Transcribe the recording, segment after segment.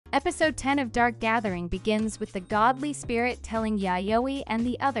Episode 10 of Dark Gathering begins with the godly spirit telling Yayoi and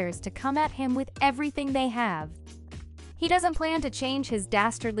the others to come at him with everything they have. He doesn't plan to change his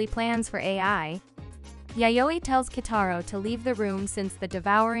dastardly plans for AI. Yayoi tells Keitarou to leave the room since the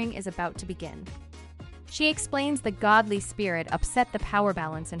devouring is about to begin. She explains the godly spirit upset the power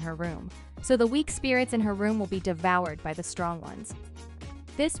balance in her room, so the weak spirits in her room will be devoured by the strong ones.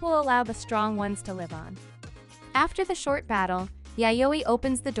 This will allow the strong ones to live on. After the short battle, Yayoi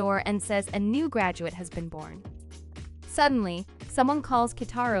opens the door and says a new graduate has been born. Suddenly, someone calls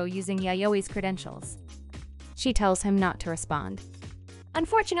Keitarou using Yayoi's credentials. She tells him not to respond.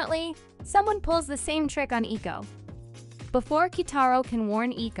 Unfortunately, someone pulls the same trick on Eiko. Before Keitarou can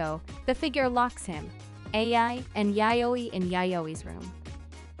warn Eiko, the figure locks him, AI, and Yayoi in Yayoi's room.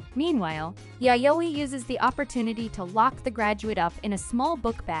 Meanwhile, Yayoi uses the opportunity to lock the graduate up in a small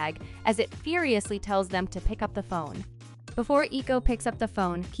book bag as it furiously tells them to pick up the phone. Before Eiko picks up the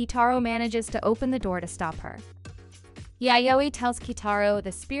phone, Keitarou manages to open the door to stop her. Yayoi tells Keitarou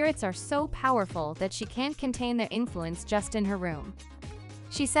the spirits are so powerful that she can't contain their influence just in her room.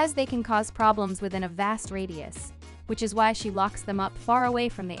 She says they can cause problems within a vast radius, which is why she locks them up far away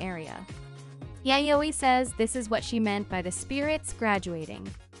from the area. Yayoi says this is what she meant by the spirits graduating.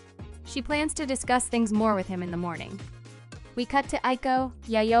 She plans to discuss things more with him in the morning. We cut to Eiko,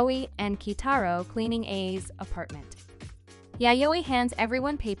 Yayoi, and Keitarou cleaning A's apartment. Yayoi hands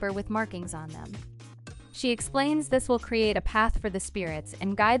everyone paper with markings on them. She explains this will create a path for the spirits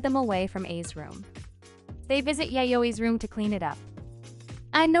and guide them away from A's room. They visit Yayoi's room to clean it up.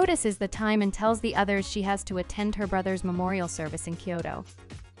 Ai notices the time and tells the others she has to attend her brother's memorial service in Kyoto.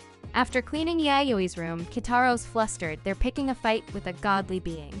 After cleaning Yayoi's room, Keitarou's flustered. They're picking a fight with a godly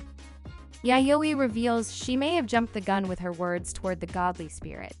being. Yayoi reveals she may have jumped the gun with her words toward the godly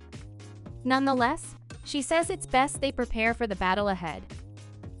spirit. Nonetheless, she says it's best they prepare for the battle ahead.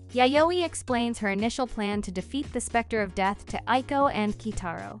 Yayoi explains her initial plan to defeat the Spectre of Death to Eiko and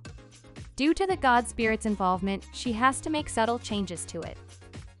Keitarou. Due to the god spirit's involvement, she has to make subtle changes to it.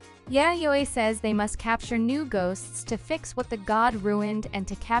 Yayoi says they must capture new ghosts to fix what the god ruined and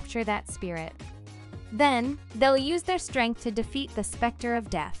to capture that spirit. Then, they'll use their strength to defeat the Spectre of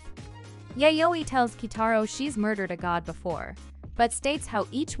Death. Yayoi tells Keitarou she's murdered a god before, but states how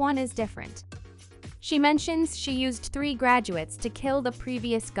each one is different. She mentions she used 3 graduates to kill the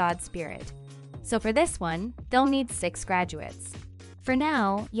previous god spirit. So for this one, they'll need 6 graduates. For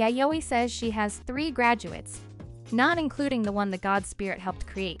now, Yayoi says she has 3 graduates, not including the one the god spirit helped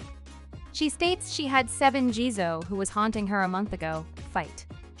create. She states she had 7 Jizo, who was haunting her a month ago, fight.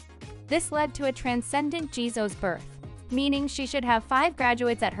 This led to a transcendent Jizo's birth, meaning she should have 5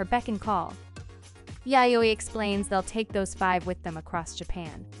 graduates at her beck and call. Yayoi explains they'll take those 5 with them across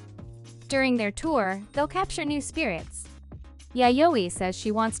Japan. During their tour, they'll capture new spirits. Yayoi says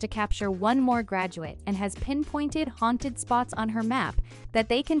she wants to capture 1 more graduate and has pinpointed haunted spots on her map that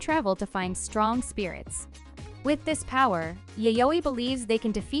they can travel to find strong spirits. With this power, Yayoi believes they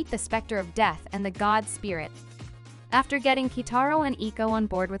can defeat the Spectre of Death and the god spirit. After getting Keitarou and Eiko on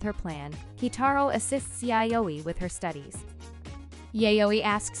board with her plan, Keitarou assists Yayoi with her studies. Yayoi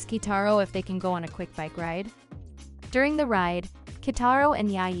asks Keitarou if they can go on a quick bike ride. During the ride, Keitarou and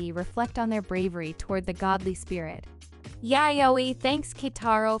Yayoi reflect on their bravery toward the godly spirit. Yayoi thanks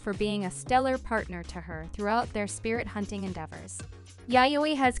Keitarou for being a stellar partner to her throughout their spirit hunting endeavors.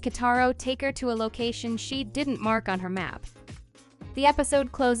 Yayoi has Keitarou take her to a location she didn't mark on her map. The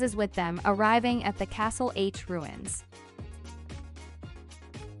episode closes with them arriving at the Castle H ruins.